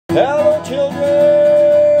Hello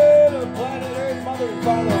children of planet Earth, Mother and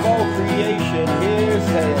Father of all creation, here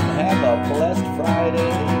saying have a blessed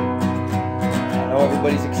Friday. I know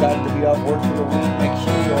everybody's excited to be off work for the week. Make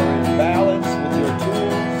sure you're in balance with your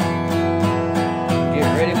tools. Get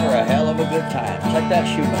ready for a hell of a good time. Check that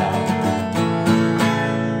shooting out.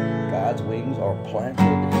 God's wings are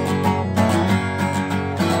planted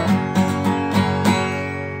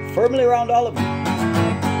firmly around all of you.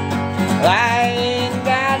 I ain't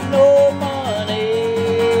got no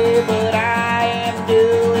money, but I am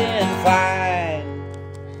doing fine.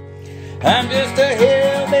 I'm just a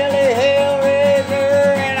hillbilly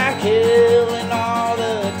hellraiser, and I'm killing all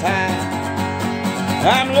the time.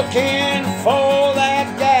 I'm looking for that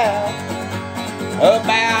gal,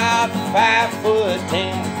 about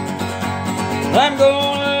 5'10". I'm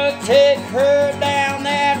gonna take her down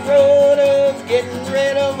that road of getting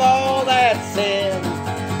rid of all that sin.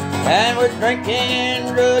 And we're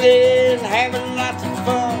drinking, drugging, having lots of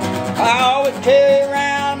fun. I always carry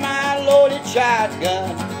around my loaded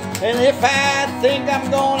shotgun, and if I think I'm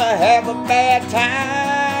gonna have a bad time,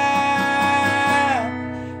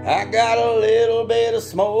 I got a little bit of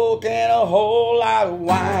smoke and a whole lot of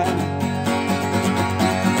wine.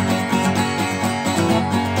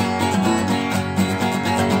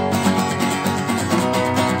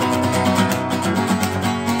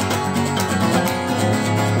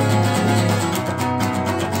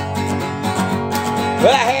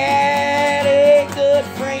 Well, I had a good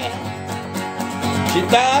friend. She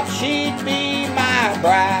thought she'd be my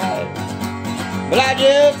bride, but I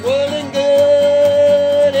just wasn't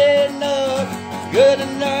good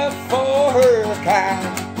enough for her kind.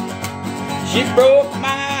 She broke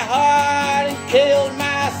my heart and killed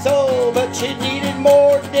my soul, but she needed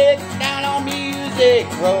more dick down on Music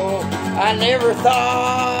Row. I never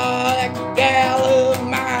thought that gal of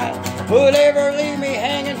mine would ever leave me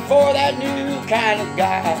hanging for that new kind of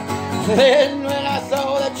guy. Then when I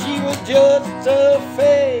saw that she was just a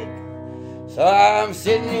fake, so I'm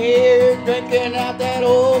sitting here drinking out that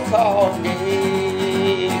old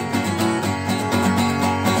coffee.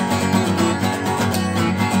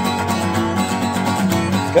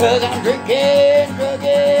 Cause I'm drinking,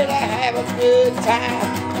 drugging, I have a good time.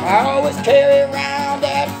 I always carry around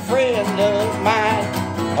that friend of mine,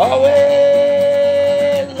 always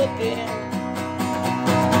looking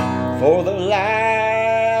for the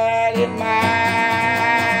light in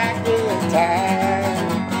my good time.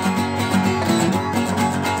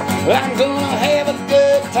 I'm gonna have a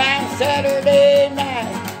good time Saturday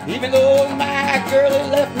night, even though my girlie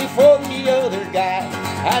left me for the other guy.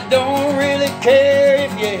 I don't really care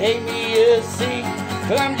if you hate me, you see,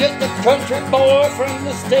 'cause I'm just a country boy from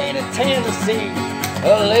the state of Tennessee.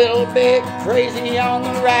 A little bit crazy on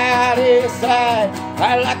the righty side.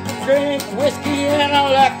 I like to drink whiskey and I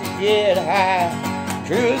like to get high.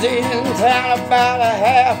 Cruising in town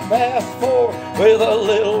about 4:30 with a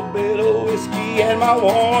little bit of whiskey and my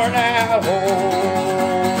worn out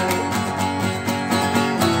horse.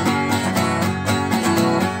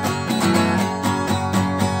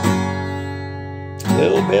 A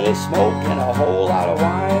little bit of smoke and a whole lot of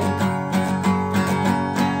wine.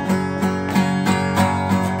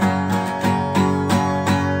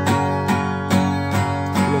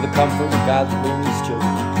 Feel the comfort of God's wings,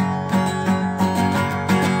 children,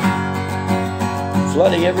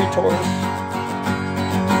 flooding every Taurus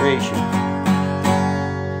creation.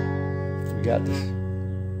 We got this.